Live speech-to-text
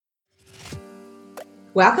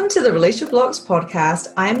Welcome to the Release Your Blocks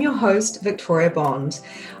podcast. I am your host, Victoria Bond.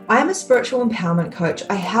 I am a spiritual empowerment coach.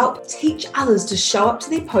 I help teach others to show up to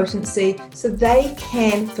their potency so they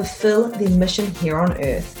can fulfill their mission here on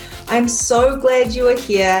earth. I'm so glad you are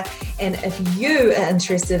here. And if you are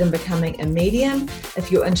interested in becoming a medium,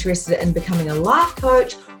 if you're interested in becoming a life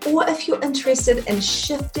coach, or if you're interested in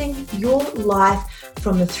shifting your life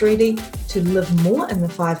from the 3D to live more in the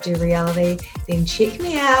 5D reality, then check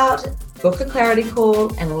me out, book a clarity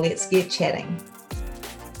call, and let's get chatting.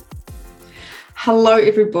 Hello,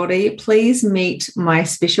 everybody. Please meet my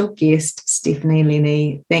special guest, Stephanie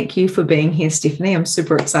Lennie. Thank you for being here, Stephanie. I'm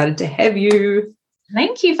super excited to have you.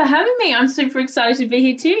 Thank you for having me. I'm super excited to be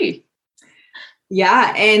here too.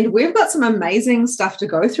 Yeah, and we've got some amazing stuff to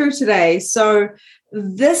go through today. So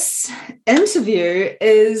this interview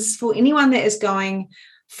is for anyone that is going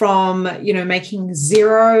from, making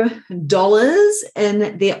 $0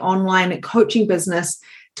 in their online coaching business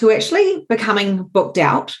to actually becoming booked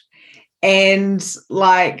out and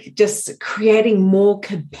just creating more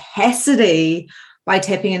capacity by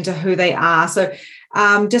tapping into who they are. So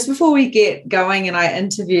just before we get going and I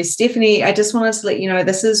interview Stephanie, I just wanted to let you know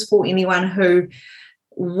this is for anyone who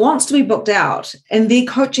wants to be booked out in their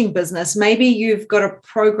coaching business. Maybe you've got a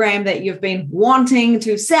program that you've been wanting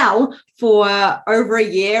to sell for over a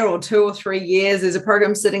year or 2 or 3 years. There's a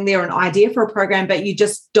program sitting there, an idea for a program, but you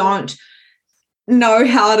just don't know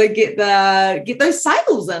how to get those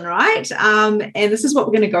sales in, right? And this is what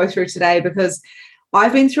we're going to go through today because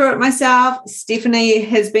I've been through it myself. Stephanie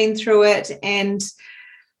has been through it, and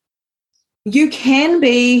you can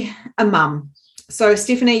be a mum. So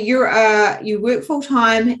Stephanie, you work full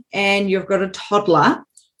time and you've got a toddler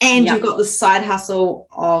and You've got the side hustle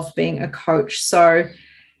of being a coach. So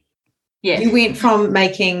You went from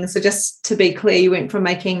making, so just to be clear, you went from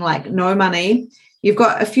making no money. You've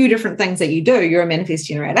got a few different things that you do. You're a manifest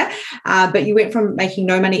generator, but you went from making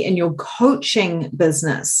no money in your coaching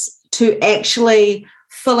business to actually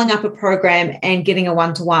filling up a program and getting a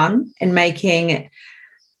one-to-one and making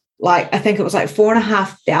I think it was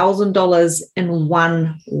 $4,500 in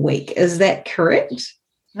 1 week. Is that correct?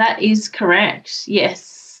 That is correct.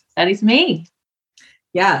 Yes, that is me.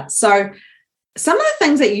 Yeah. So some of the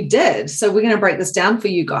things that you did, so we're going to break this down for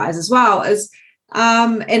you guys as well, is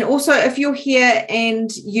and also if you're here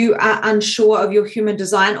and you are unsure of your human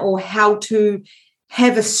design or how to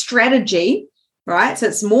have a strategy, right? So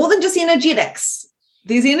it's more than just energetics.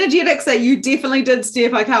 There's energetics that you definitely did,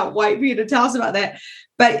 Steph. I can't wait for you to tell us about that.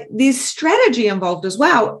 But there's strategy involved as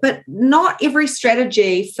well. But not every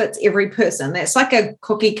strategy fits every person. That's like a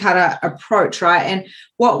cookie cutter approach, right? And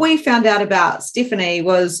what we found out about Stephanie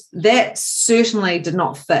was that certainly did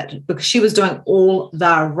not fit because she was doing all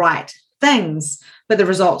the right things, but the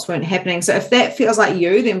results weren't happening. So if that feels like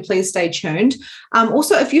you, then please stay tuned.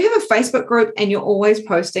 Also, if you have a Facebook group and you're always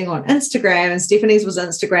posting on Instagram, and Stephanie's was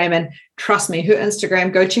Instagram, and trust me, her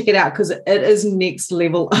Instagram, go check it out because it is next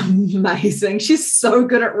level amazing. She's so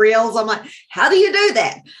good at reels. I'm like, how do you do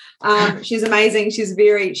that? She's amazing. She's a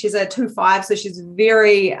 2.5, so she's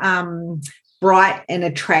very bright and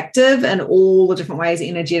attractive in all the different ways,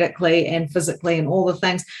 energetically and physically and all the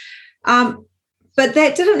things. But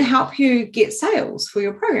that didn't help you get sales for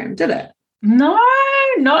your program, did it? No,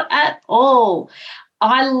 not at all.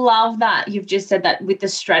 I love that you've just said that with the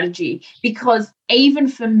strategy, because even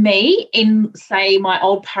for me, in, say, my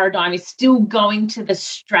old paradigm is still going to the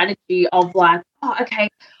strategy of well,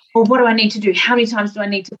 what do I need to do? How many times do I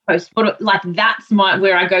need to post? That's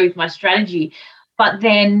where I go with my strategy. But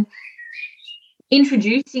then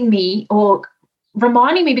introducing me or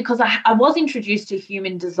reminding me, because I was introduced to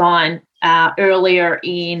human design earlier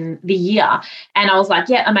in the year, and I was like,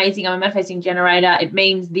 yeah, amazing, I'm a manifesting generator, it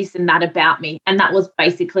means this and that about me, and that was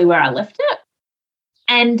basically where I left it.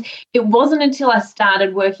 And it wasn't until I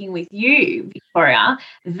started working with you, Victoria,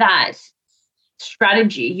 that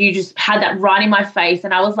strategy, you just had that right in my face,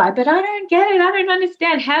 and I was like, but I don't get it, I don't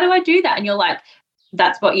understand, how do I do that? And you're like,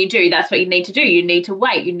 that's what you do, that's what you need to do, you need to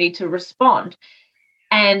wait, you need to respond.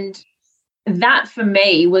 And that for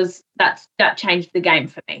me was that changed the game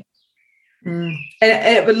for me. And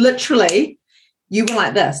it would literally, you were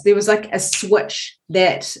like this. There was a switch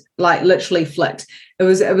that literally flicked. It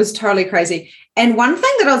was totally crazy. And one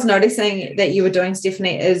thing that I was noticing that you were doing,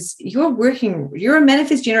 Stephanie, is you're a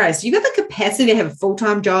manifest generator. So you got the capacity to have a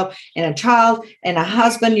full-time job and a child and a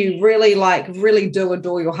husband. You really do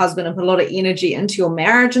adore your husband and put a lot of energy into your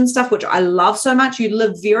marriage and stuff, which I love so much. You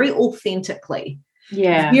live very authentically.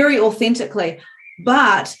 Yeah. Very authentically.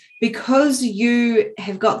 But because you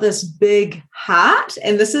have got this big heart,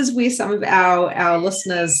 and this is where some of our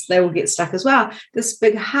listeners, they will get stuck as well, this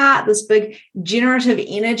big heart, this big generative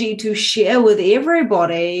energy to share with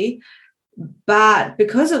everybody. But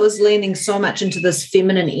because it was leaning so much into this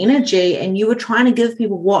feminine energy and you were trying to give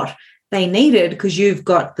people what they needed because you've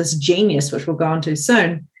got this genius, which we'll go into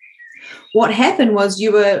soon, what happened was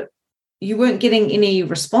you weren't getting any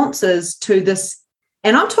responses to this.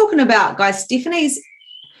 And I'm talking about, guys,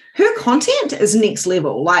 her content is next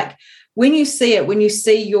level. Like when you see it, when you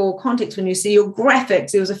see your context, when you see your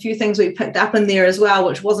graphics, there was a few things we picked up in there as well,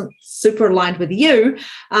 which wasn't super aligned with you.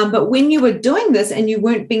 But when you were doing this and you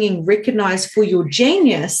weren't being recognized for your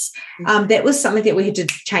genius, that was something that we had to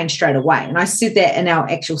change straight away. And I said that in our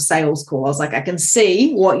actual sales call. I was like, I can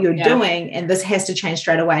see what you're doing and this has to change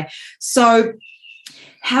straight away. So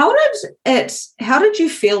how did you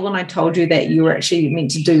feel when I told you that you were actually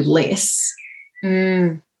meant to do less?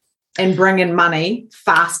 And bring in money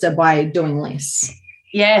faster by doing less?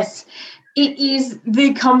 Yes, it is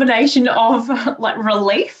the combination of like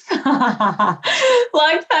relief.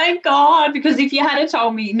 Like, thank God, because if you had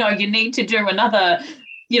told me, no, you need to do another,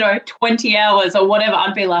 20 hours or whatever,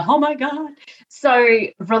 I'd be like, oh my God. So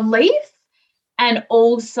relief, and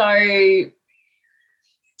also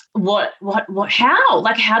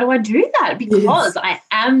how do I do that? Because I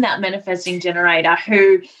am that manifesting generator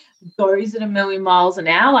who goes at 1,000,000 miles an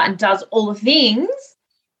hour and does all the things,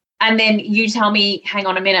 and then you tell me, hang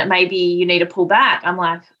on a minute, maybe you need to pull back. I'm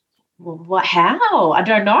like, well, what? How? I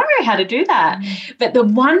don't know how to do that. But the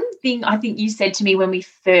one thing I think you said to me when we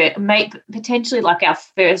first made potentially like our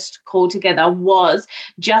first call together was,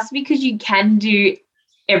 just because you can do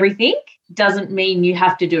everything doesn't mean you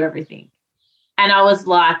have to do everything. And I was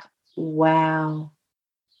like, wow.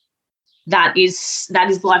 That is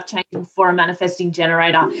life-changing for a manifesting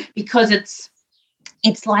generator, because it's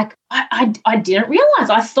like I didn't realize.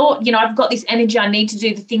 I thought, I've got this energy, I need to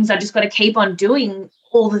do the things, I just got to keep on doing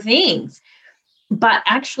all the things. But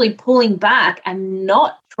actually pulling back and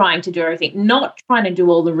not trying to do everything, not trying to do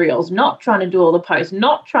all the reels, not trying to do all the posts,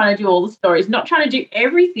 not trying to do all the stories, not trying to do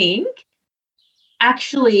everything,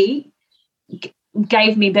 actually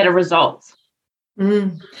gave me better results.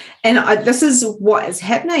 And this is what is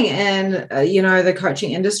happening in, the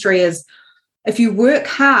coaching industry is, if you work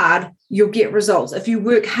hard, you'll get results. If you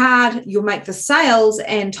work hard, you'll make the sales.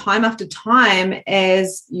 And time after time,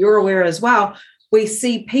 as you're aware as well, we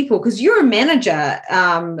see people, because you're a manager,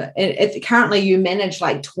 currently you manage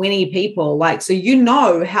like 20 people, so you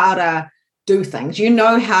know how to do things, you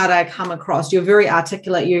know how to come across, you're very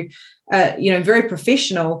articulate, you're very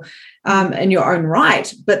professional in your own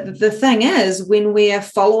right. But the thing is, when we're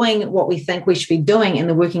following what we think we should be doing in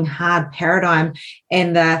the working hard paradigm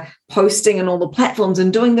and the posting and all the platforms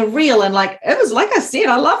and doing the reel, and it was like I said,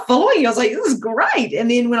 I love following you. I was like, this is great. And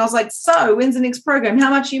then when I was like, so when's the next program? How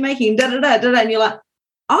much are you making? Da, da, da, da, da. And you're like,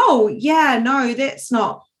 oh yeah, no, that's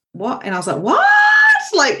not what. And I was like, what?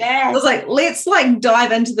 I was like, let's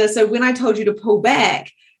dive into this. So when I told you to pull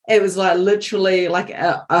back, it was literally like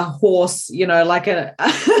a horse, or chomping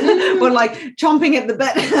at the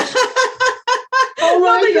bit.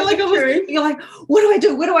 You're like, what do I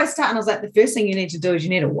do? Where do I start? And I was like, the first thing you need to do is you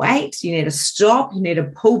need to wait, you need to stop, you need to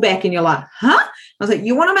pull back. And you're like, huh? I was like,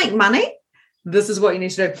 you want to make money? This is what you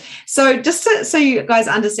need to do. So just so you guys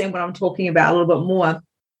understand what I'm talking about a little bit more,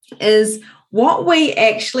 is what we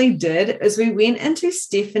actually did is we went into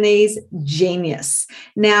Stephanie's Genius.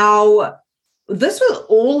 Now, this was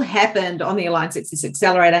all happened on the Aligned Success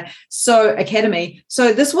Accelerator Academy.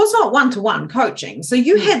 So this was not one-to-one coaching. So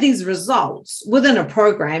you had these results within a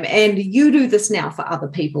program, and you do this now for other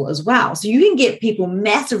people as well. So you can get people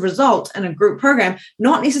massive results in a group program,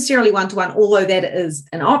 not necessarily one-to-one, although that is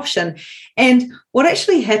an option. And what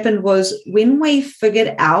actually happened was, when we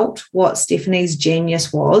figured out what Stephanie's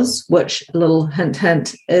Genius was, which, a little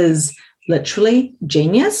hint, is literally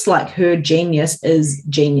genius, her genius is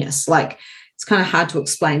genius. It's kind of hard to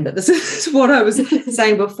explain, but this is what I was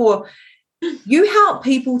saying before. You help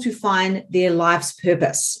people to find their life's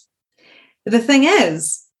purpose. The thing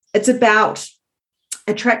is, it's about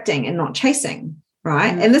attracting and not chasing,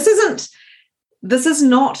 right? And this is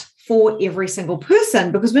not for every single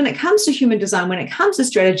person, because when it comes to human design, when it comes to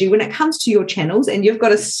strategy, when it comes to your channels, and you've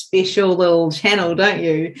got a special little channel, don't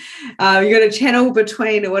you? You've got a channel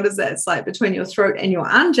between, what is that? It's between your throat and your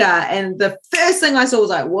anja. And the first thing I saw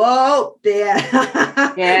was whoa, there.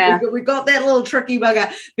 Yeah. we got that little tricky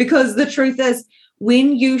bugger, because the truth is,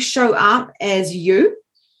 when you show up as you,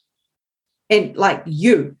 and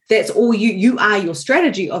that's all you are your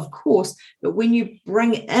strategy, of course. But when you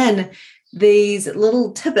bring in these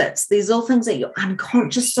little tidbits, these little things that you're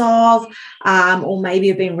unconscious of, or maybe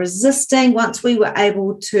have been resisting. Once we were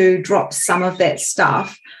able to drop some of that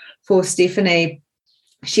stuff for Stephanie,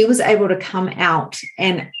 she was able to come out.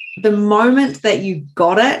 And the moment that you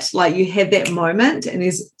got it, like you had that moment, and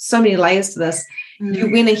there's so many layers to this,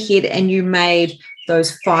 you went ahead and you made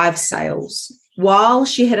those 5 sales while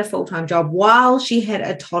she had a full-time job, while she had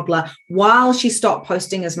a toddler, while she stopped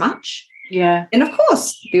posting as much. Yeah. And of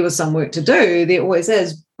course, there was some work to do. There always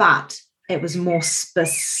is, but it was more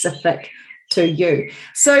specific to you.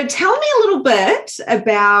 So tell me a little bit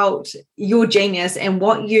about your genius and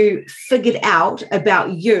what you figured out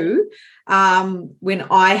about you when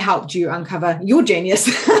I helped you uncover your genius.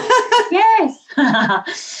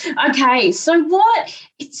 Yes. Okay. So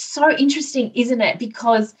it's so interesting, isn't it?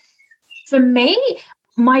 Because for me,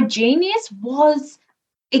 my genius was,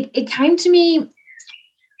 it came to me,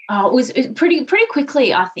 it was pretty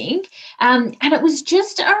quickly, I think. And it was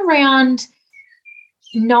just around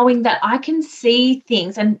knowing that I can see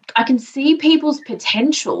things and I can see people's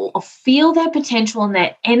potential or feel their potential and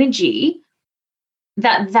their energy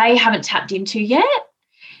that they haven't tapped into yet.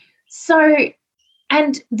 So,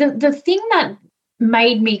 and the thing that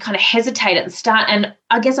made me kind of hesitate at the start, and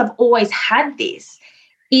I guess I've always had this,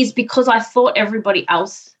 is because I thought everybody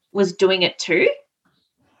else was doing it too.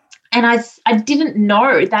 And I didn't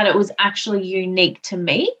know that it was actually unique to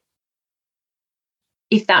me,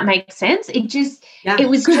 if that makes sense. It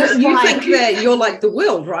was just you like, think that you're like the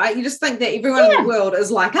world, right? You just think that everyone in the world is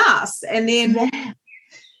like us. And then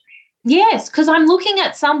yes, because I'm looking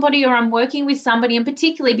at somebody or I'm working with somebody, and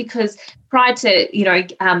particularly because prior to,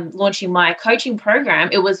 launching my coaching program,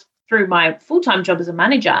 it was through my full-time job as a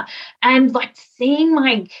manager, and like seeing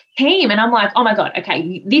my team, and I'm like, oh my God,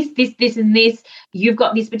 okay, this, and this, you've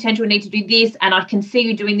got this potential, need to do this, and I can see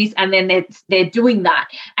you doing this, and then they're doing that.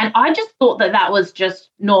 And I just thought that was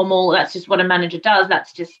just normal. That's just what a manager does.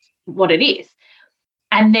 That's just what it is.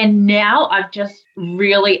 And then now I've just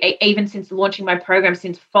really, even since launching my program,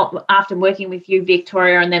 after working with you,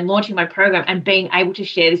 Victoria, and then launching my program and being able to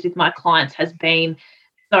share this with my clients has been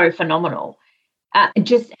so phenomenal.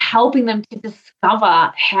 Just helping them to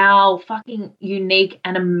discover how fucking unique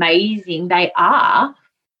and amazing they are,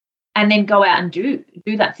 and then go out and do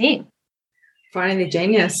that thing. Finding the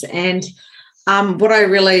genius. And what I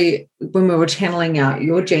really, when we were channeling out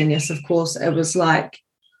your genius, of course, it was like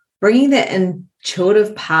bringing that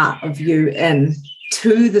intuitive part of you in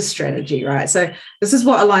to the strategy, right? So this is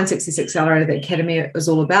what Align Success Accelerator, the Academy, is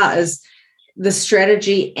all about, is the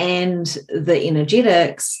strategy and the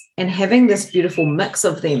energetics, and having this beautiful mix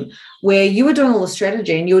of them, where you were doing all the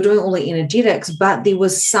strategy and you were doing all the energetics, but there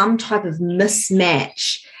was some type of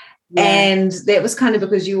mismatch. Yeah. And that was kind of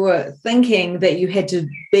because you were thinking that you had to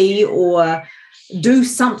be or do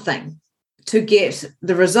something to get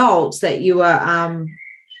the results that you were,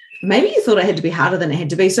 maybe you thought it had to be harder than it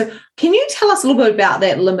had to be. So can you tell us a little bit about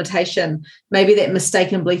that limitation, maybe that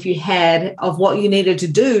mistaken belief you had of what you needed to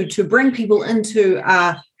do to bring people into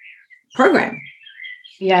a program?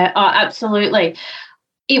 Yeah, absolutely.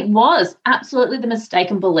 It was absolutely the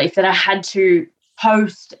mistaken belief that I had to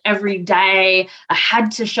post every day. I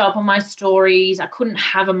had to show up on my stories. I couldn't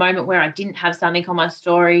have a moment where I didn't have something on my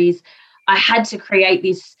stories. I had to create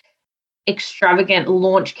this extravagant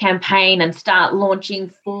launch campaign and start launching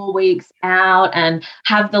 4 weeks out and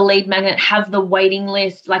have the lead magnet, have the waiting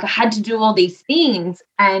list. Like I had to do all these things.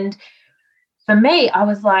 And for me, I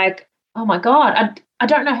was like, oh my God, I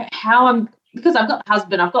don't know how because I've got the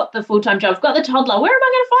husband, I've got the full-time job, I've got the toddler. Where am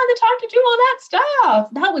I going to find the time to do all that stuff?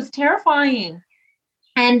 That was terrifying.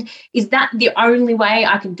 And is that the only way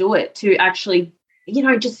I can do it, to actually,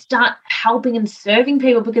 just start helping and serving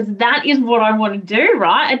people? Because that is what I want to do,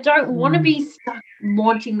 right? I don't want to be stuck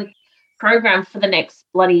launching the program for the next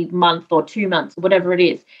bloody month or 2 months or whatever it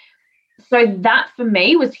is. So that for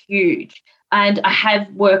me was huge. And I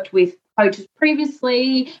have worked with coaches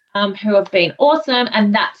previously who have been awesome,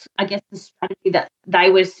 and that's, I guess, the strategy that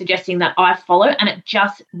they were suggesting that I follow, and it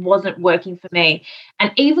just wasn't working for me.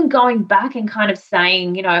 And even going back and kind of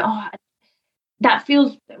saying, that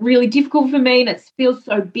feels really difficult for me and it feels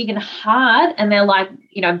so big and hard, and they're like,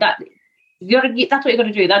 that's what you got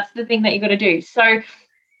to do, that's the thing that you got to do. So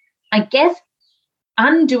I guess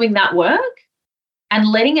undoing that work and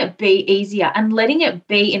letting it be easier and letting it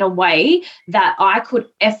be in a way that I could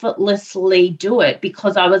effortlessly do it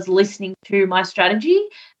because I was listening to my strategy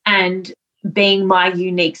and being my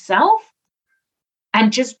unique self,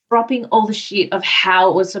 and just dropping all the shit of how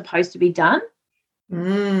it was supposed to be done.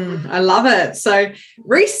 I love it. So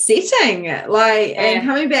resetting, and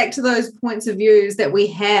coming back to those points of views that we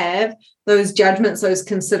have, those judgments, those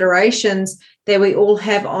considerations that we all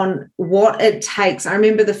have on what it takes. I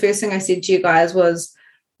remember the first thing I said to you guys was,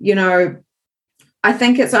 I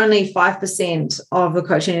think it's only 5% of the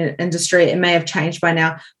coaching industry. It may have changed by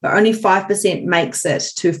now, but only 5% makes it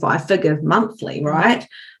to 5-figure monthly, right?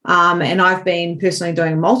 And I've been personally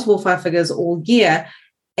doing multiple 5 figures all year,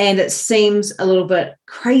 and it seems a little bit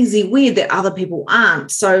crazy weird that other people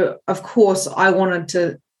aren't. So, of course, I wanted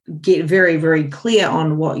to get very, very clear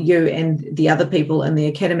on what you and the other people in the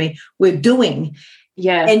academy were doing.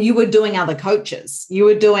 Yeah. And you were doing other coaches. You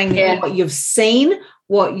were doing what you've seen,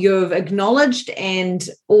 what you've acknowledged, and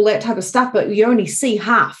all that type of stuff, but you only see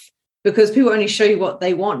half because people only show you what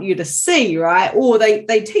they want you to see, right? Or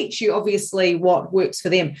they teach you, obviously, what works for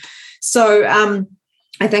them. So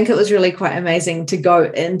I think it was really quite amazing to go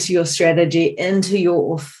into your strategy, into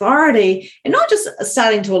your authority, and not just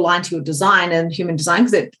starting to align to your design and human design,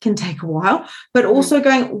 because it can take a while, but also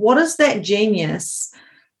going, what is that genius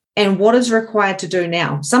and what is required to do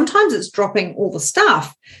now? Sometimes it's dropping all the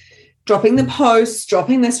stuff, dropping the posts,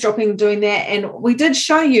 dropping this, doing that. And we did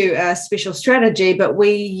show you a special strategy, but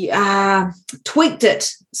we tweaked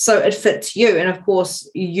it so it fits you. And of course,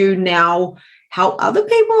 you now help other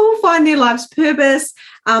people find their life's purpose.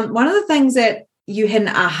 One of the things that you had an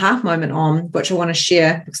aha moment on, which I want to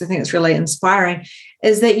share because I think it's really inspiring,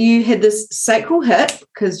 is that you had this sacral hit,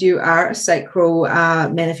 because you are a sacral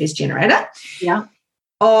manifest generator. Yeah.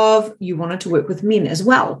 Of you wanted to work with men as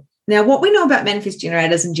well. Now, what we know about manifest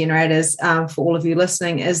generators and generators, for all of you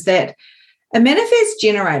listening, is that a manifest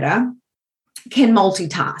generator can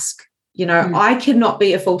multitask. I cannot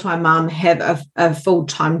be a full-time mom, have a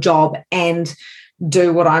full-time job, and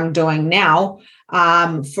do what I'm doing now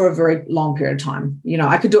for a very long period of time.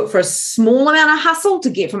 I could do it for a small amount of hustle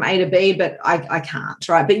to get from A to B, but I can't,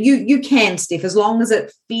 right? But you can, Steph, as long as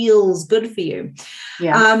it feels good for you.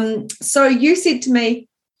 Yeah. So you said to me,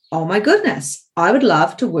 oh my goodness, I would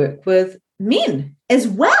love to work with men as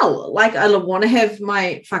well. Like, I want to have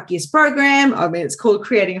my Fuck Yes program. I mean, it's called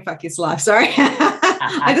Creating a Fuck Yes Life. Sorry.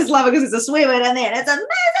 I just love it because it's a swear word in there. It's amazing.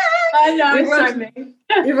 I know.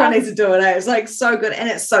 Everyone needs to do it. It's like so good. And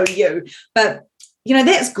it's so you. But,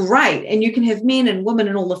 that's great. And you can have men and women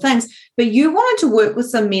and all the things. But you wanted to work with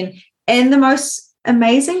some men. And the most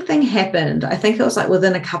amazing thing happened. I think it was like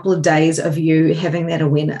within a couple of days of you having that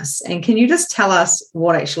awareness. And can you just tell us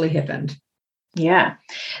what actually happened? Yeah.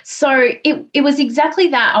 So it was exactly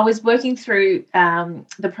that. I was working through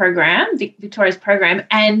the program, Victoria's program,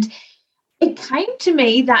 and it came to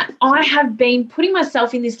me that I have been putting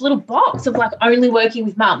myself in this little box of like only working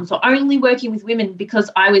with mums or only working with women because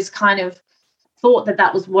I was kind of thought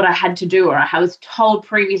that was what I had to do, or I was told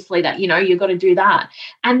previously that, you've got to do that.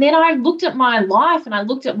 And then I looked at my life and I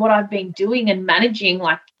looked at what I've been doing and managing,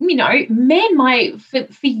 like, men for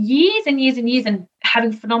years and years and years, and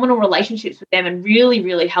having phenomenal relationships with them and really,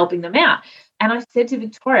 really helping them out. And I said to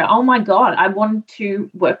Victoria, oh my God, I want to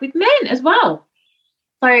work with men as well.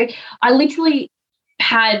 So I literally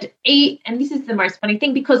had, and this is the most funny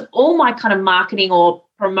thing, because all my kind of marketing or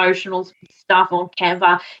promotional stuff on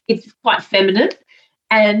Canva, it's quite feminine.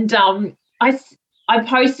 And I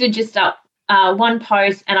posted just up one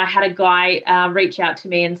post, and I had a guy reach out to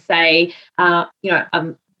me and say,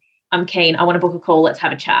 I'm keen. I want to book a call. Let's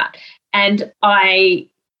have a chat. And I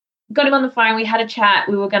got him on the phone. We had a chat.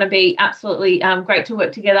 We were going to be absolutely great to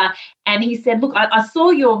work together. And he said, look, I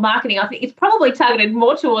saw your marketing. I think it's probably targeted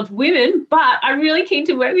more towards women, but I'm really keen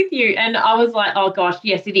to work with you. And I was like, oh, gosh,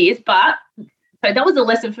 yes, it is. But so that was a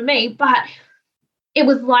lesson for me. But it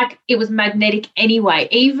was like it was magnetic anyway,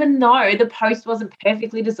 even though the post wasn't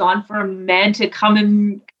perfectly designed for a man to come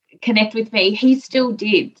and connect with me, he still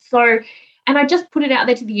did. So, and I just put it out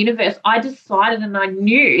there to the universe. I decided and I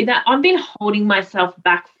knew that I've been holding myself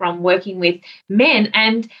back from working with men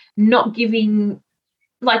and not giving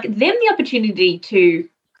like them the opportunity to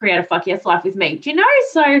create a fuck yes life with me. Do you know?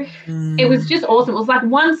 So it was just awesome. It was like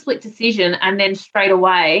one split decision, and then straight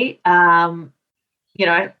away, a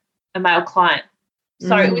male client.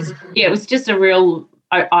 So it was just a real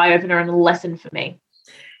eye-opener and a lesson for me.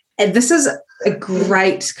 And this is a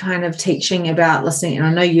great kind of teaching about listening, and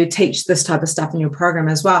I know you teach this type of stuff in your program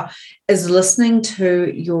as well, is listening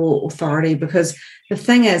to your authority. Because the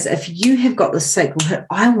thing is, if you have got this sacral hit,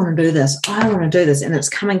 I want to do this, and it's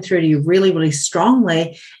coming through to you really, really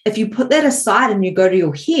strongly, if you put that aside and you go to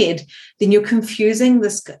your head, then you're confusing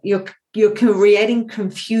this, you're creating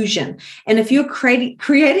confusion. And if you're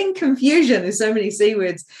creating confusion, there's so many C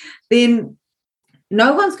words, then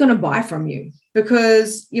no one's going to buy from you,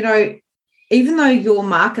 because, even though your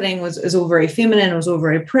marketing is all very feminine, it was all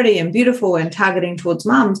very pretty and beautiful and targeting towards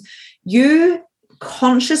mums, you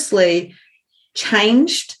consciously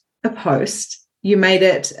changed a post. You made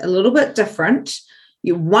it a little bit different.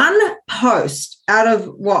 One post out of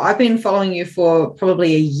what I've been following you for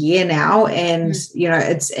probably a year now, and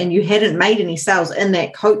and you hadn't made any sales in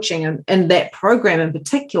that coaching and in that program in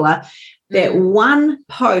particular. That one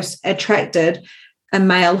post attracted a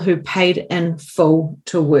male who paid in full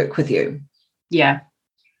to work with you. Yeah.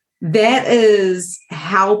 That is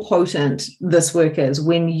how potent this work is,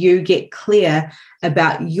 when you get clear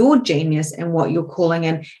about your genius and what you're calling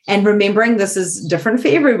in. And remembering this is different for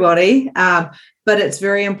everybody, but it's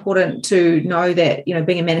very important to know that,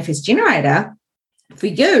 being a manifest generator, for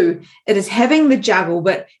you, it is having the juggle,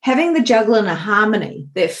 but having the juggle in a harmony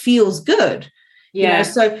that feels good. Yeah.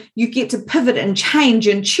 So you get to pivot and change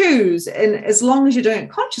and choose. And as long as you're doing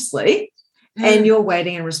it consciously and you're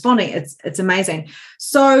waiting and responding, it's amazing.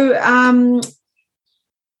 So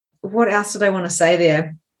what else did I want to say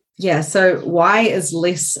there? Yeah. So why is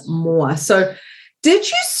less more? So did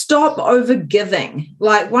you stop over giving?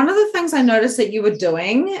 Like, one of the things I noticed that you were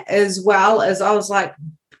doing, as well as I was like,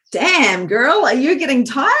 damn, girl, are you getting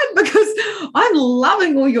tired? Because I'm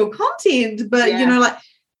loving all your content, but like,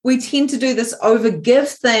 we tend to do this overgive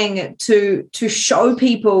thing to show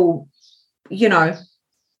people,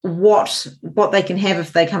 what they can have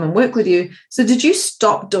if they come and work with you. So did you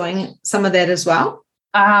stop doing some of that as well?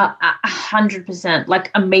 100%, like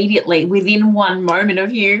immediately within one moment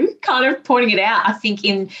of you kind of pointing it out. I think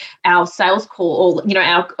in our sales call, or,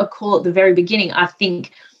 our call at the very beginning, I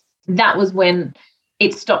think that was when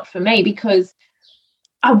it stopped for me, because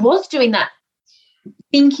I was doing that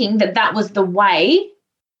thinking that was the way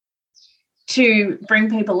to bring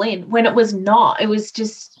people in, when it was not. It was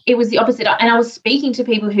the opposite. And I was speaking to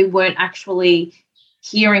people who weren't actually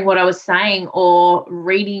hearing what I was saying or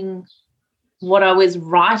reading what I was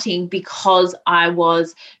writing, because I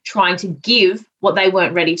was trying to give what they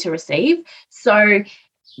weren't ready to receive. So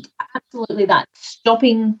absolutely that,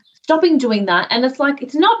 stopping doing that. And it's like,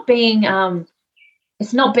 it's not being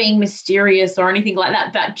mysterious or anything like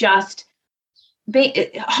that, but just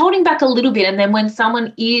holding back a little bit. And then when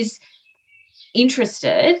someone is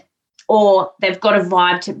interested, or they've got a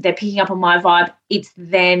vibe, they're picking up on my vibe, it's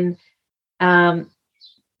then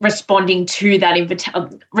responding to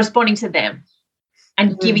that responding to them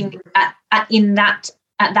and giving at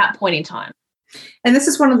that point in time. And this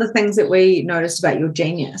is one of the things that we noticed about your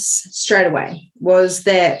genius straight away, was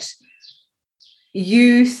that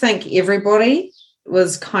you think everybody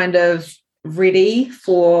was kind of ready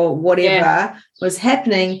for whatever was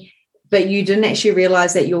happening, but you didn't actually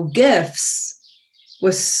realize that your gifts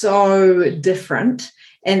were so different.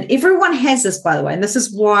 And everyone has this, by the way. And this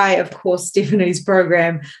is why, of course, Stephanie's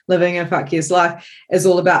program, Living a Fuck Yes Life, is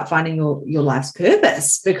all about finding your life's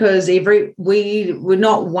purpose, because we're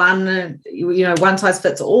not one size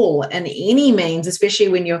fits all in any means, especially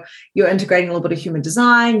when you're integrating a little bit of human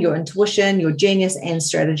design, your intuition, your genius, and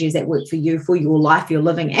strategies that work for you, for your life, your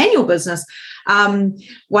living, and your business.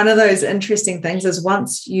 One of those interesting things is,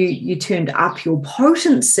 once you turned up your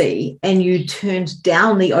potency and you turned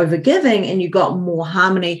down the overgiving and you got more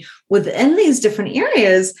harmony within these different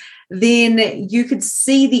areas, then you could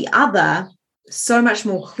see the other so much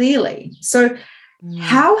more clearly. So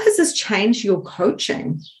how has this changed your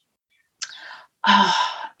coaching?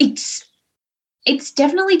 It's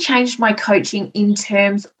definitely changed my coaching in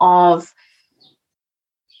terms of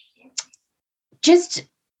just,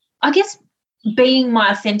 I guess, being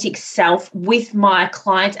my authentic self with my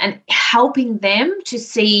clients and helping them to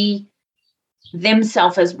see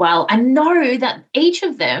themselves as well, and know that each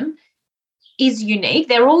of them is unique.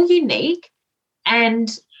 They're all unique, and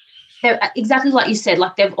they're exactly like you said,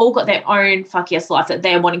 like they've all got their own fuck yes life that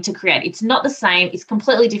they're wanting to create. It's not the same. It's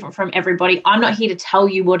completely different from everybody. I'm not here to tell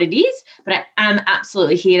you what it is, but I am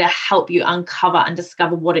absolutely here to help you uncover and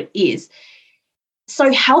discover what it is.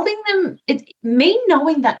 So helping them, it's me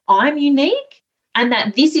knowing that I'm unique and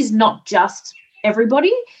that this is not just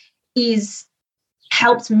everybody,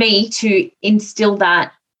 helps me to instill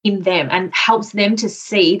that in them and helps them to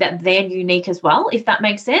see that they're unique as well, if that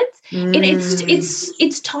makes sense. And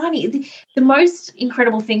it's tiny. The most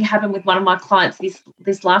incredible thing happened with one of my clients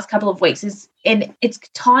this last couple of weeks and it's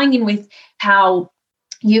tying in with how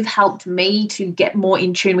you've helped me to get more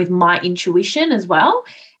in tune with my intuition as well.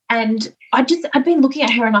 And I've been looking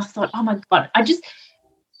at her and I thought, oh my God,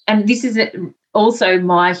 and this is also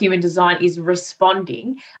my human design is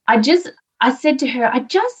responding. I said to her,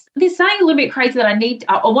 they're saying a little bit crazy that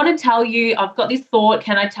I want to tell you, I've got this thought,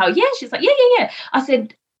 can I tell? Yeah. She's like, yeah. I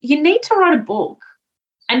said, you need to write a book.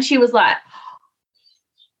 And she was like,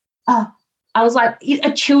 oh, I was like,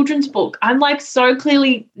 a children's book. I'm like, so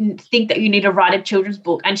clearly think that you need to write a children's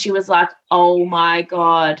book. And she was like, oh my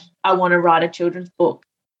God, I want to write a children's book.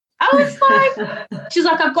 I was like, she's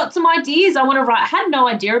like, I've got some ideas I want to write. I had no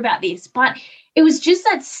idea about this, but it was just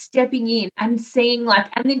that stepping in and seeing like,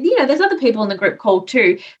 and then, there's other people in the group called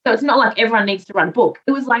too. So it's not like everyone needs to write a book.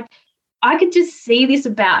 It was like, I could just see this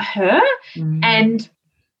about her. And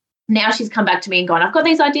now she's come back to me and gone, I've got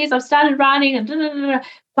these ideas. I've started writing and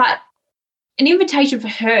but an invitation for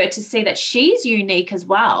her to see that she's unique as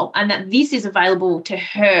well and that this is available to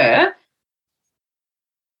her.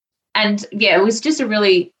 And, yeah, it was just a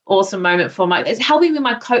really awesome moment for it's helping me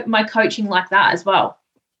my coaching like that as well.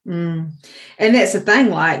 And that's the thing,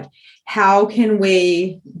 like, how can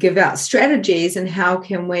we give out strategies and how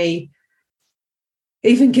can we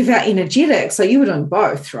even give out energetics? So you were doing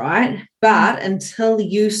both, right? But until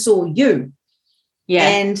you saw you. Yeah.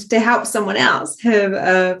 And to help someone else have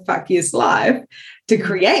a fuck yes life, to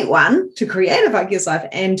create a fuck yes life,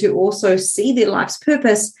 and to also see their life's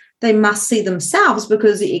purpose, they must see themselves,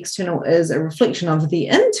 because the external is a reflection of the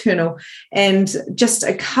internal. And just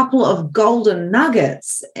a couple of golden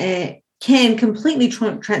nuggets can completely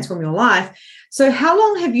transform your life. So how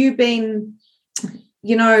long have you been,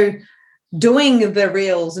 doing the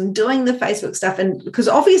reels and doing the Facebook stuff? And because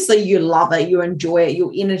obviously you love it, you enjoy it, your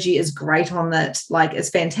energy is great on it, like it's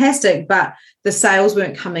fantastic, but the sales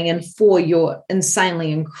weren't coming in for your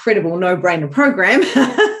insanely incredible no-brainer program.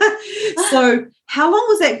 So how long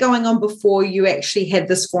was that going on before you actually had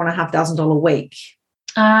this $4,500 week?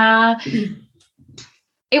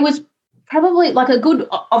 It was probably like a good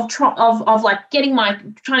of like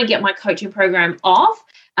trying to get my coaching program off.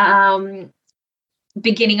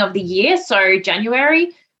 Beginning of the year, so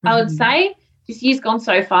January, I would say. This year's gone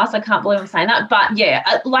so fast, I can't believe I'm saying that. But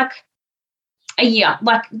yeah, like a year.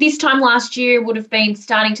 Like this time last year would have been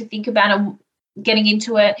starting to think about it, getting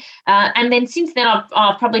into it. And then since then,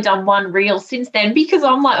 I've probably done one reel since then, because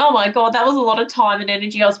I'm like, oh my God, that was a lot of time and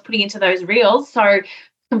energy I was putting into those reels. So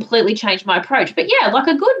completely changed my approach. But yeah, like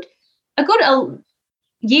a good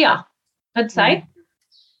year, I'd say.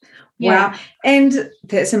 Yeah. Wow. And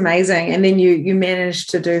that's amazing. And then you managed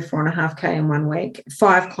to do 4.5K in 1 week,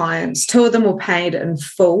 5 clients, 2 of them were paid in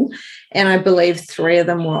full. And I believe 3 of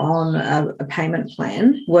them were on a payment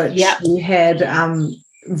plan, which you had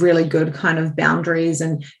really good kind of boundaries,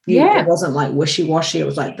 and it wasn't like wishy-washy. It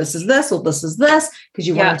was like, this is this or this is this, because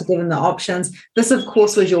you wanted to give them the options. This, of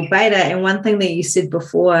course, was your beta. And one thing that you said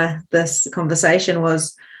before this conversation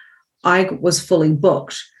was, I was fully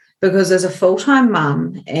booked. Because as a full-time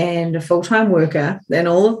mum and a full-time worker and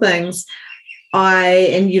all the things,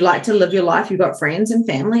 and you like to live your life, you've got friends and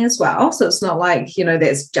family as well. So it's not like,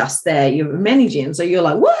 that's just there. You're managing. So you're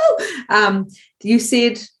like, whoa. You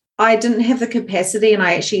said, I didn't have the capacity, and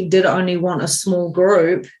I actually did only want a small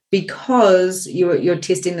group, because you're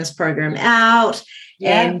testing this program out.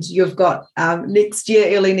 Yeah. And you've got next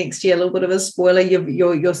year, early next year, a little bit of a spoiler,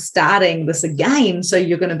 you're starting this again. So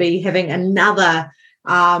you're going to be having another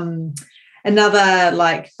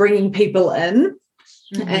like bringing people in,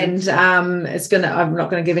 and I'm not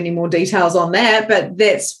going to give any more details on that, but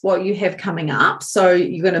that's what you have coming up. So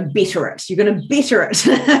you're going to better it.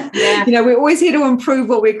 We're always here to improve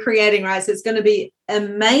what we're creating, right? So it's going to be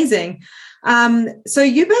amazing. So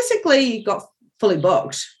you basically got fully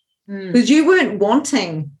booked, because you weren't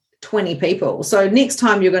wanting 20 people. So next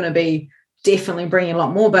time you're going to be definitely bringing a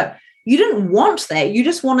lot more, but you didn't want that. You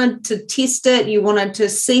just wanted to test it. You wanted to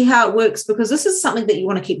see how it works, because this is something that you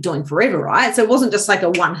want to keep doing forever, right? So it wasn't just like a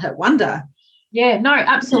one-hit wonder. Yeah, no,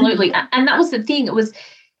 absolutely. And that was the thing. It was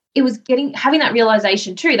having that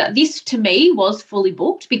realization too, that this to me was fully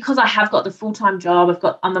booked, because I have got the full-time job. I've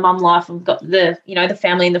got the mum life. I've got the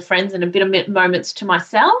family and the friends and a bit of moments to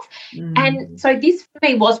myself. And so this for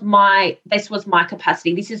me was my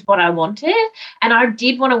capacity. This is what I wanted. And I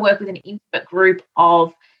did want to work with an intimate group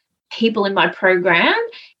of people in my program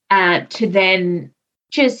to then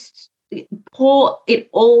just pour it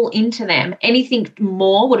all into them. Anything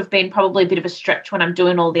more would have been probably a bit of a stretch when I'm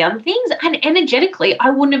doing all the other things, and energetically I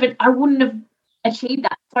wouldn't have achieved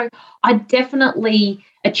that. So I definitely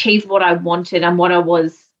achieved what I wanted and what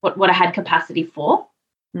I had capacity for.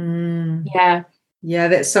 Yeah,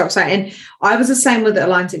 that's so exciting. And I was the same with the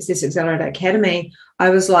Align Success Accelerator Academy. I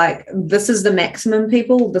was like, this is the maximum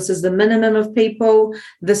people, this is the minimum of people,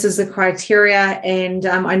 this is the criteria. And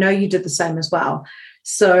I know you did the same as well.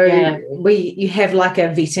 So you have like a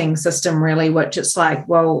vetting system, really, which it's like,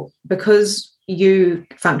 well, because you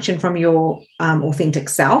function from your authentic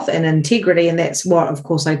self and integrity, and that's what, of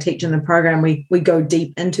course, I teach in the program. We go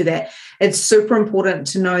deep into that. It's super important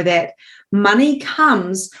to know that money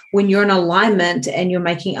comes when you're in alignment and you're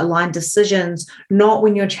making aligned decisions, not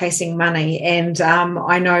when you're chasing money. And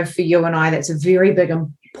I know for you and I, that's a very big,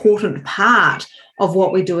 important part of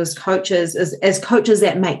what we do as coaches, as coaches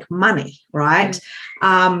that make money, right?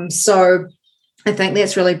 So I think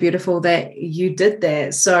that's really beautiful that you did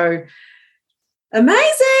that. So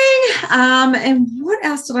amazing. And what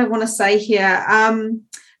else did I want to say here?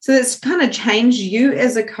 So it's kind of changed you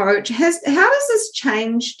as a coach. How does this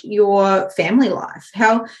changed your family life?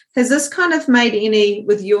 How has this kind of made any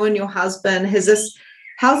with you and your husband?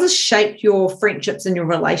 How's this shaped your friendships and your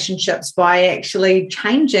relationships by actually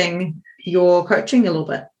changing your coaching a little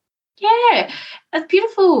bit? Yeah, a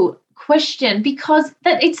beautiful question, because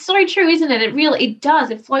that it's so true, isn't it? It does.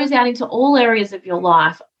 It flows out into all areas of your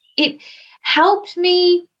life. It helped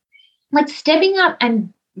me, like, stepping up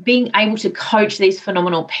and being able to coach these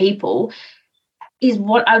phenomenal people is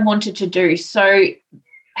what I wanted to do. So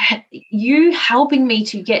you helping me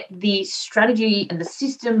to get the strategy and the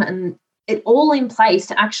system and it all in place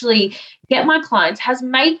to actually get my clients has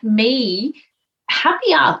made me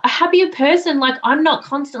a happier person. Like, I'm not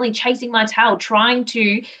constantly chasing my tail trying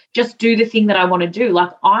to just do the thing that I want to do.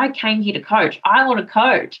 Like, I came here to coach. I want to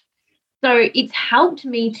coach. So it's helped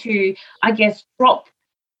me to, I guess, drop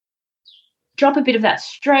a bit of that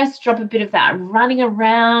stress, drop a bit of that running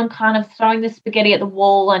around, kind of throwing the spaghetti at the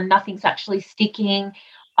wall and nothing's actually sticking.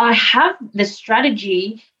 I have the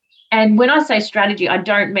strategy. And when I say strategy, I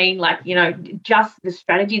don't mean like, just the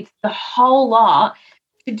strategy. It's the whole lot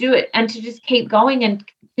to do it and to just keep going and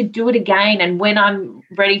to do it again. And when I'm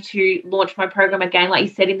ready to launch my program again, like you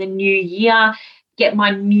said, in the new year, get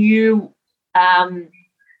my new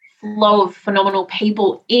flow of phenomenal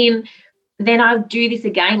people in, then I'll do this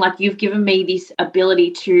again. Like, you've given me this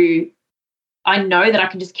ability to, I know that I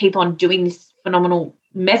can just keep on doing this phenomenal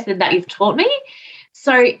method that you've taught me.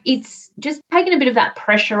 So it's just taken a bit of that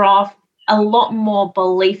pressure off, a lot more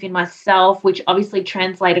belief in myself, which obviously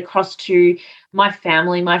translate across to my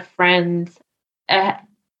family, my friends,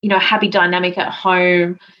 happy dynamic at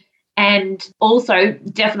home. And also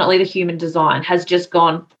definitely the human design has just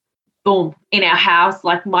gone boom in our house.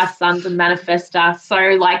 Like, my son's a manifester. So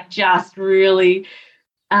like, just really,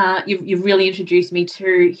 you've really introduced me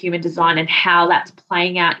to human design and how that's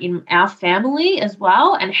playing out in our family as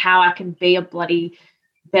well, and how I can be a bloody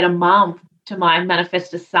better mum to my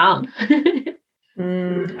manifestor son.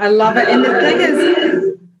 I love it. And the thing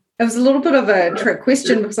is, it was a little bit of a trick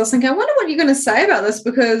question, because I was thinking, I wonder what you're going to say about this,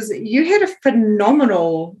 because you had a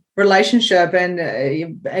phenomenal relationship and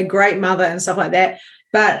a great mother and stuff like that.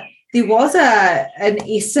 But there was an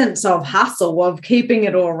essence of hustle, of keeping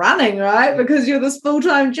it all running, right? Because you're this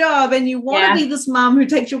full-time job and you want to be this mum who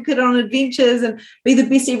takes your kid on adventures and be the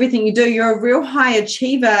best at everything you do. You're a real high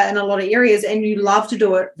achiever in a lot of areas and you love to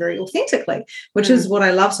do it very authentically, which is what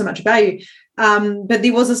I love so much about you. But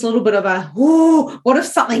there was this little bit of what if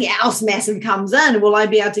something else massive comes in? Will I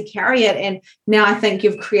be able to carry it? And now I think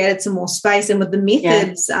you've created some more space. And with the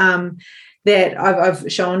methods that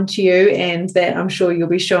I've shown to you and that I'm sure you'll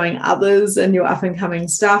be showing others in your up-and-coming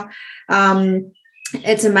stuff,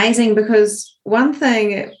 it's amazing, because one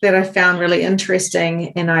thing that I found really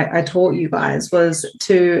interesting, and I taught you guys, was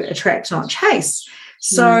to attract, not chase.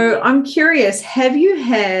 So I'm curious, have you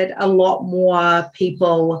had a lot more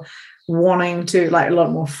people wanting to, like, a lot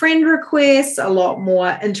more friend requests, a lot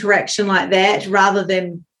more interaction like that, rather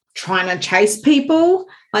than trying to chase people?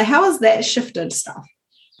 Like, how has that shifted stuff?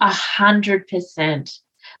 100%.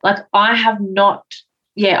 Like, I have not,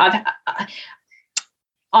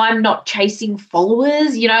 I'm not chasing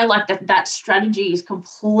followers, like that strategy is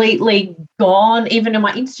completely gone. Even in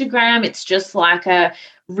my Instagram, it's just like a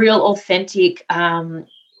real authentic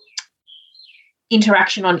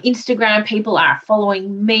interaction on Instagram. People are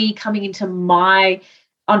following me, coming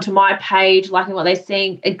onto my page, liking what they're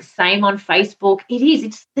seeing. Same on Facebook.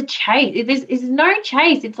 It's the chase. There's no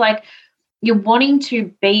chase. It's like, you're wanting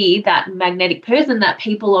to be that magnetic person that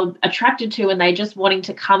people are attracted to, and they just wanting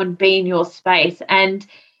to come and be in your space. And,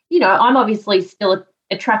 I'm obviously still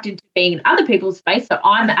attracted to being in other people's space. So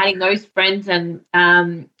I'm adding those friends and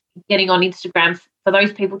getting on Instagram for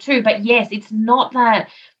those people too. But yes, it's not that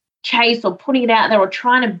chase or putting it out there or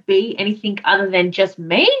trying to be anything other than just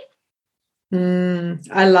me.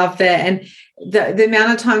 I love that. And the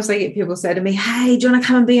amount of times I get people say to me, hey, do you want to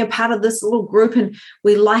come and be a part of this little group? And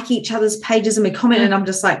we like each other's pages and we comment. And I'm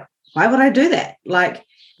just like, why would I do that? Like,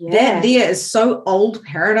 That there is so old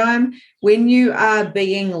paradigm. When you are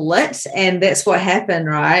being lit, and that's what happened,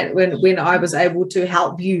 right? When I was able to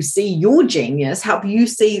help you see your genius, help you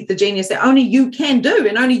see the genius that only you can do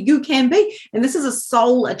and only you can be. And this is a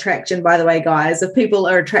soul attraction, by the way, guys. If people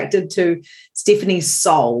are attracted to Stephanie's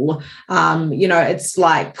soul, it's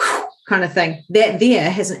like kind of thing. That there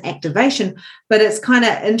has an activation, but it's kind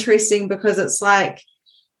of interesting because it's like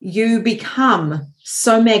you become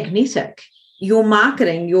so magnetic. Your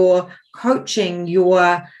marketing, your coaching,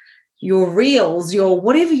 your reels, your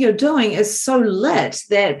whatever you're doing is so lit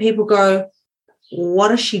that people go,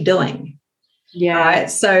 what is she doing? Yeah.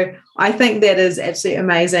 Right. So I think that is absolutely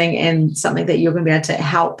amazing and something that you're going to be able to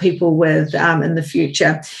help people with in the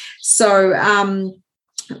future. So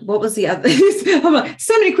what was the other?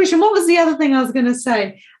 So many questions. What was the other thing I was going to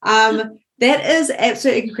say? That is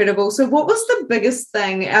absolutely incredible. So what was the biggest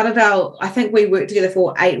thing out of I think we worked together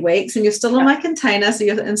for 8 weeks and you're still in my container. So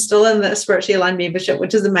you're still in the Spiritually Aligned membership,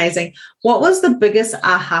 which is amazing. What was the biggest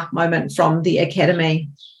aha moment from the Academy?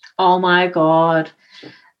 Oh my God.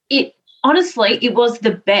 Honestly, it was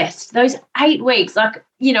the best. Those 8 weeks,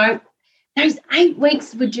 those 8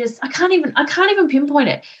 weeks were just, I can't even pinpoint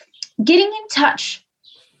it. Getting in touch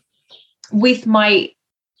with my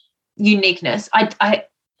uniqueness, I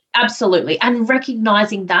absolutely, and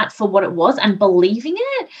recognizing that for what it was and believing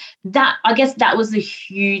it, that I guess that was a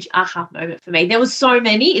huge aha moment for me. There was so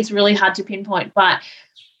many, it's really hard to pinpoint, but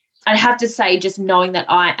I'd have to say just knowing that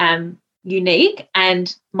I am unique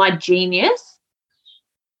and my genius,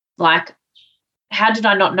 like, how did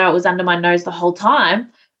I not know it was under my nose the whole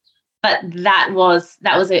time? But that was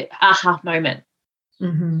an aha moment.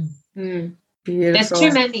 Mm-hmm. Beautiful. There's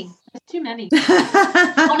too many.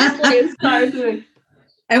 Honestly, it's so good.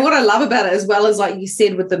 And what I love about it as well is, like you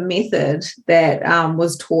said, with the method that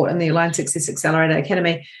was taught in the Aligned Success Accelerator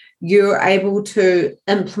Academy, you're able to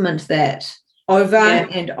implement that over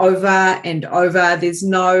and over and over. There's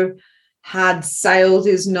no hard sales.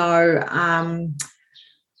 There's no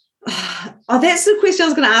that's the question I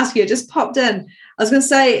was going to ask you. It just popped in. I was going to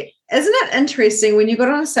say, isn't it interesting when you got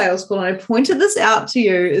on a sales call, and I pointed this out to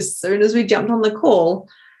you as soon as we jumped on the call,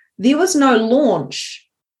 there was no launch.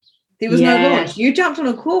 There was no launch. You jumped on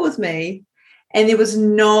a call with me and there was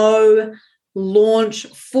no launch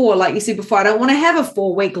for, like you said before, I don't want to have a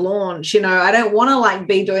 4-week launch. I don't want to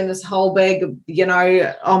be doing this whole big,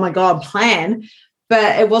 oh my God, plan.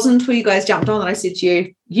 But it wasn't until you guys jumped on that I said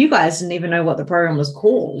to you guys didn't even know what the program was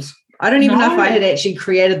called. I don't even know if I had actually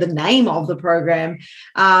created the name of the program.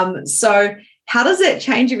 So how does that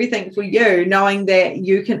change everything for you, knowing that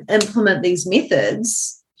you can implement these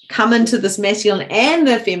methods, come into this masculine and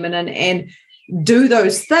the feminine and do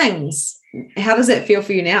those things? How does that feel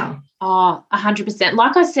for you now? Oh, 100%.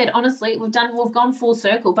 Like I said, honestly, we've gone full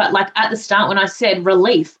circle, but at the start when I said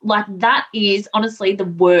relief, that is honestly the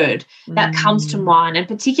word that comes to mind. And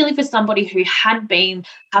particularly for somebody who had been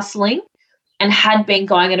hustling and had been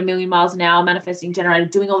going at 1,000,000 miles an hour, manifesting generator,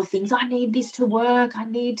 doing all the things, I need this to work, I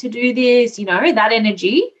need to do this, that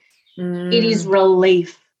energy, it is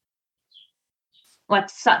relief.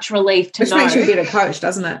 Such relief to know. Which makes you a better coach,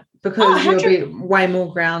 doesn't it? Because you'll be way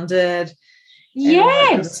more grounded.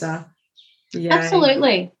 Yes. Kind of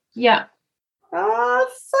absolutely. Yeah. Oh,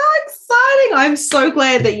 so exciting. I'm so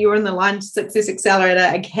glad that you're in the Aligned Success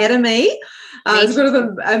Accelerator Academy. It's sort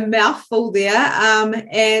of a mouthful there.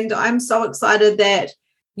 And I'm so excited that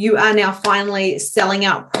you are now finally selling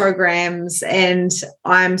out programs, and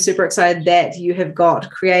I'm super excited that you have got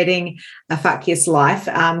Creating a Fuck Yes Life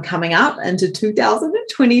coming up into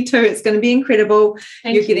 2022. It's going to be incredible.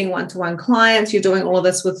 You're getting one-to-one clients. You're doing all of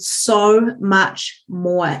this with so much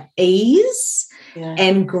more ease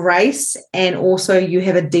and grace, and also you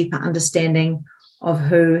have a deeper understanding of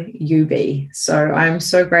who you be. So I'm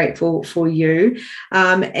so grateful for you.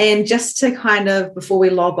 And just to kind of, before we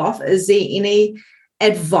log off, is there any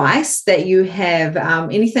advice that you have,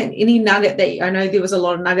 any nugget that I know there was a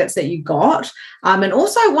lot of nuggets that you got, and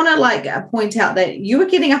also I want to point out that you were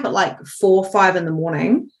getting up at 4 or 5 in the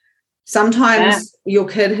morning. Sometimes your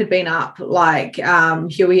kid had been up,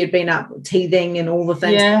 Huey had been up teething and all the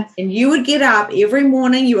things, and you would get up every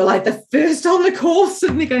morning. You were the first on the call,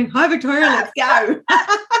 sitting there going, "Hi Victoria, let's go."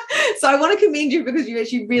 So I want to commend you because you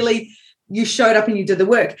actually you showed up and you did the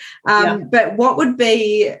work. But what would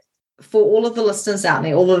be, for all of the listeners out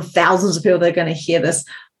there, all of the thousands of people that are going to hear this,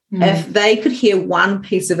 if they could hear one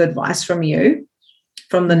piece of advice from you,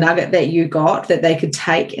 from the nugget that you got, that they could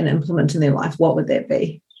take and implement in their life, what would that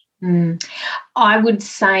be? I would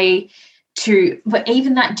say but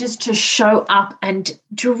even that, just to show up and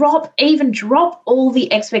drop all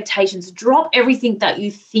the expectations, drop everything that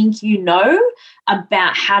you think you know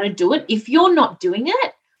about how to do it. If you're not doing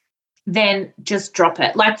it, then just drop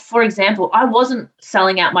it. Like, for example, I wasn't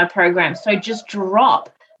selling out my program, so just drop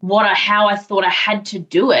how I thought I had to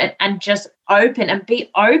do it and just be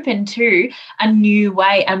open to a new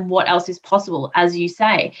way and what else is possible, as you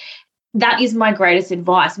say. That is my greatest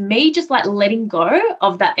advice. Me just like letting go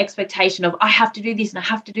of that expectation of I have to do this and I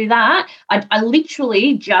have to do that. I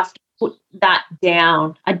literally just put that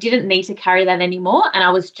down. I didn't need to carry that anymore. And I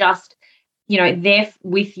was just, there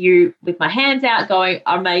with you with my hands out going,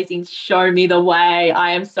 amazing, show me the way.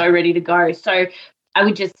 I am so ready to go. So I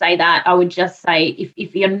would just say that. I would just say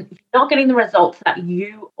if you're not getting the results that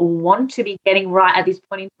you want to be getting right at this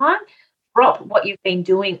point in time, drop what you've been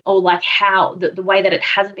doing, or like how the way that it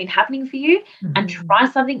hasn't been happening for you, and try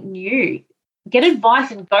something new. Get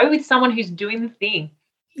advice and go with someone who's doing the thing.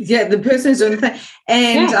 Yeah, the person who's doing the thing.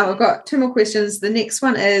 And I've got 2 more questions. The next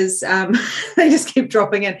one is, they just keep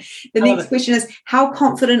dropping in. The next question is, how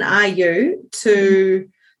confident are you to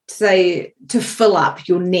fill up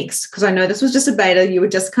your next, because I know this was just a beta, you were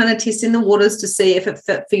just kind of testing the waters to see if it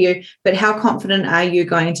fit for you, but how confident are you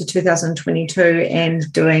going into 2022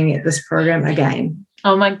 and doing this program again?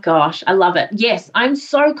 Oh my gosh, I love it. Yes, I'm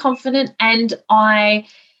so confident, and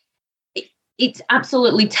it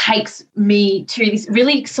absolutely takes me to this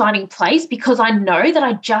really exciting place, because I know that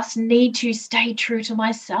I just need to stay true to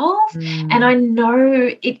myself. And I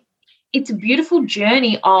know it's a beautiful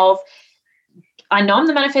journey of, I know I'm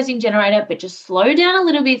the manifesting generator, but just slow down a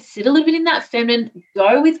little bit, sit a little bit in that feminine,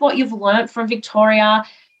 go with what you've learned from Victoria,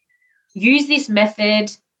 use this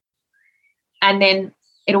method, and then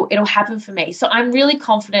it'll happen for me. So I'm really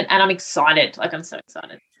confident and I'm excited. Like, I'm so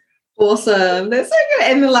excited. Awesome. That's so good.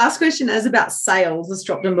 And the last question is about sales. It's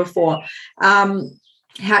dropped in before.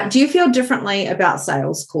 How do you feel differently about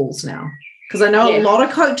sales calls now? Because I know a lot of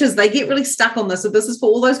coaches, they get really stuck on this. So this is for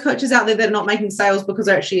all those coaches out there that are not making sales because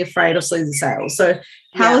they're actually afraid of losing sales. So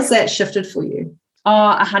how has that shifted for you?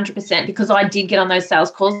 Oh, 100%, because I did get on those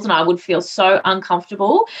sales calls and I would feel so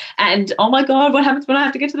uncomfortable. And, oh, my God, what happens when I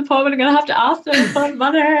have to get to the point when I'm going to have to ask them for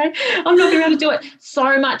money? I'm not going to be able to do it.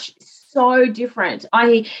 So different.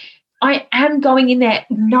 I am going in there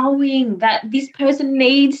knowing that this person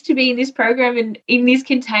needs to be in this program and in this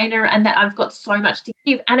container, and that I've got so much to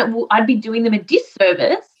give. And I'd be doing them a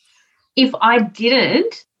disservice if I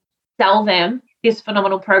didn't sell them this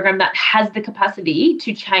phenomenal program that has the capacity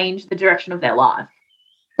to change the direction of their life.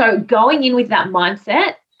 So going in with that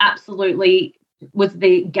mindset absolutely was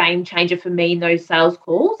the game changer for me in those sales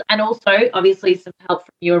calls, and also obviously some help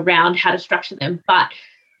from you around how to structure them. But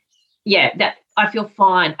yeah, that I feel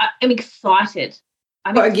fine. I'm excited.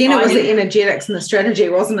 But again, it was the energetics and the strategy,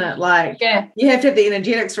 wasn't it? Like, you have to have the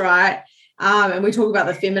energetics right. And we talk about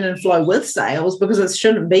the feminine flow with sales because it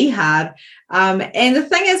shouldn't be hard. And the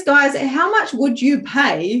thing is, guys, how much would you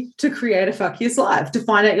pay to create a fuck yes life, to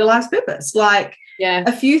find out your life's purpose? Like,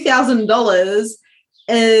 a few $1,000s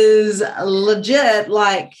is legit,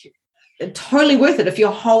 like, totally worth it if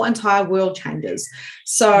your whole entire world changes.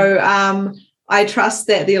 So, I trust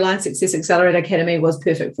that the Aligned Success Accelerator Academy was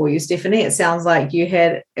perfect for you, Stephanie. It sounds like you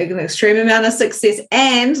had an extreme amount of success.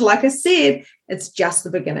 And like I said, it's just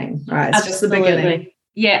the beginning, right? It's just the beginning.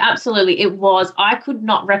 Yeah, absolutely. It was. I could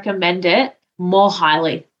not recommend it more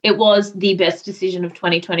highly. It was the best decision of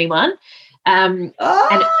 2021. I love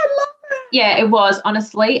it. Yeah, it was,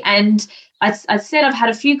 honestly. And I said I've had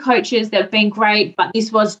a few coaches that have been great, but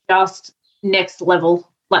this was just next level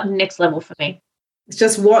for me. It's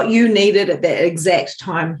just what you needed at that exact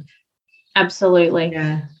time. Absolutely.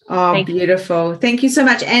 Yeah. Oh, beautiful. Thank you so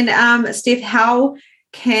much. And Steph, how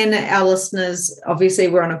can our listeners, obviously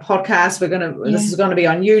we're on a podcast, this is going to be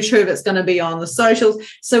on YouTube, it's going to be on the socials.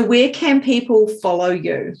 So where can people follow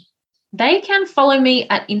you? They can follow me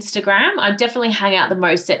at Instagram. I definitely hang out the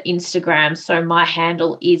most at Instagram. So my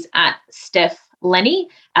handle is at Steph Lennie,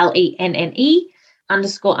 LENNE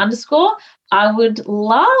 __. I would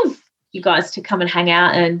love you guys to come and hang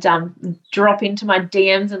out and drop into my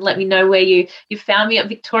DMs and let me know where you found me at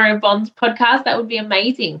Victoria Bonds podcast. That would be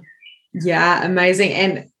amazing. Yeah, amazing.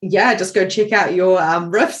 And yeah, just go check out your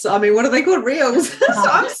riffs. I mean, what are they called? Reels. So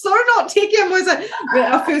I'm so not techie. I'm always like,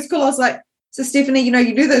 our first call, I was like, so Stephanie,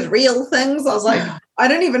 you do those reel things. I was like, I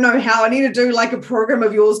don't even know how. I need to do like a program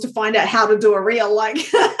of yours to find out how to do a reel. Like,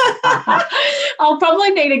 I'll probably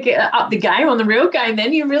need to get up the game on the reel game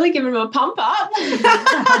then. You're really giving them a pump up.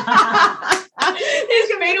 There's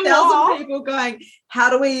going to be 1,000 people going, how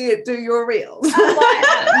do we do your reels?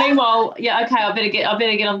 Meanwhile, yeah, okay, I better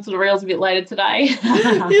get onto the reels a bit later today.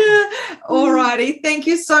 Yeah. All righty. Thank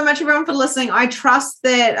you so much, everyone, for listening. I trust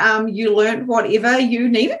that you learned whatever you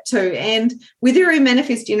needed to. And whether you're a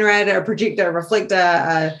manifest generator, a projector, a reflector,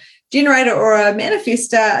 a generator, or a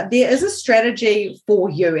manifester, there is a strategy for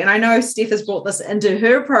you. And I know Steph has brought this into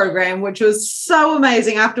her program, which was so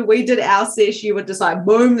amazing. After we did our session, you would decide,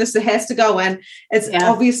 boom, this has to go in. It's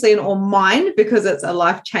obviously an all mind because it's a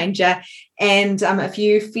life changer. And if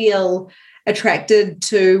you feel attracted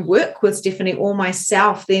to work with Stephanie or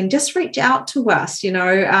myself, then just reach out to us.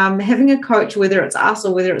 Having a coach, whether it's us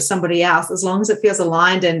or whether it's somebody else, as long as it feels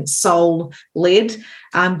aligned and soul led,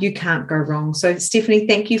 you can't go wrong. So Stephanie,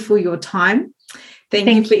 thank you for your time. Thank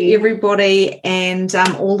you for everybody, and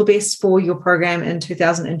all the best for your program in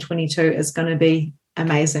 2022. Is going to be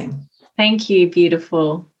amazing. Thank you.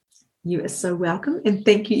 Beautiful. You are so welcome, and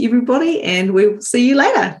thank you, everybody, and we'll see you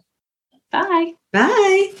later. Bye.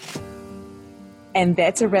 Bye. And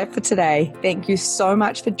that's a wrap for today. Thank you so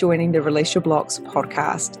much for joining the Release Your Blocks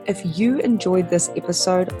podcast. If you enjoyed this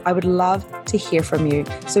episode, I would love to hear from you.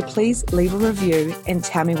 So please leave a review and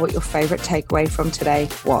tell me what your favorite takeaway from today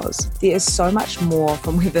was. There is so much more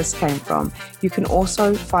from where this came from. You can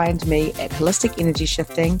also find me at Holistic Energy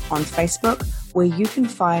Shifting on Facebook, where you can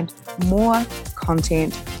find more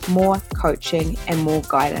content, more coaching, and more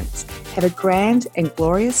guidance. Have a grand and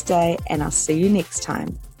glorious day, and I'll see you next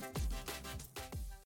time.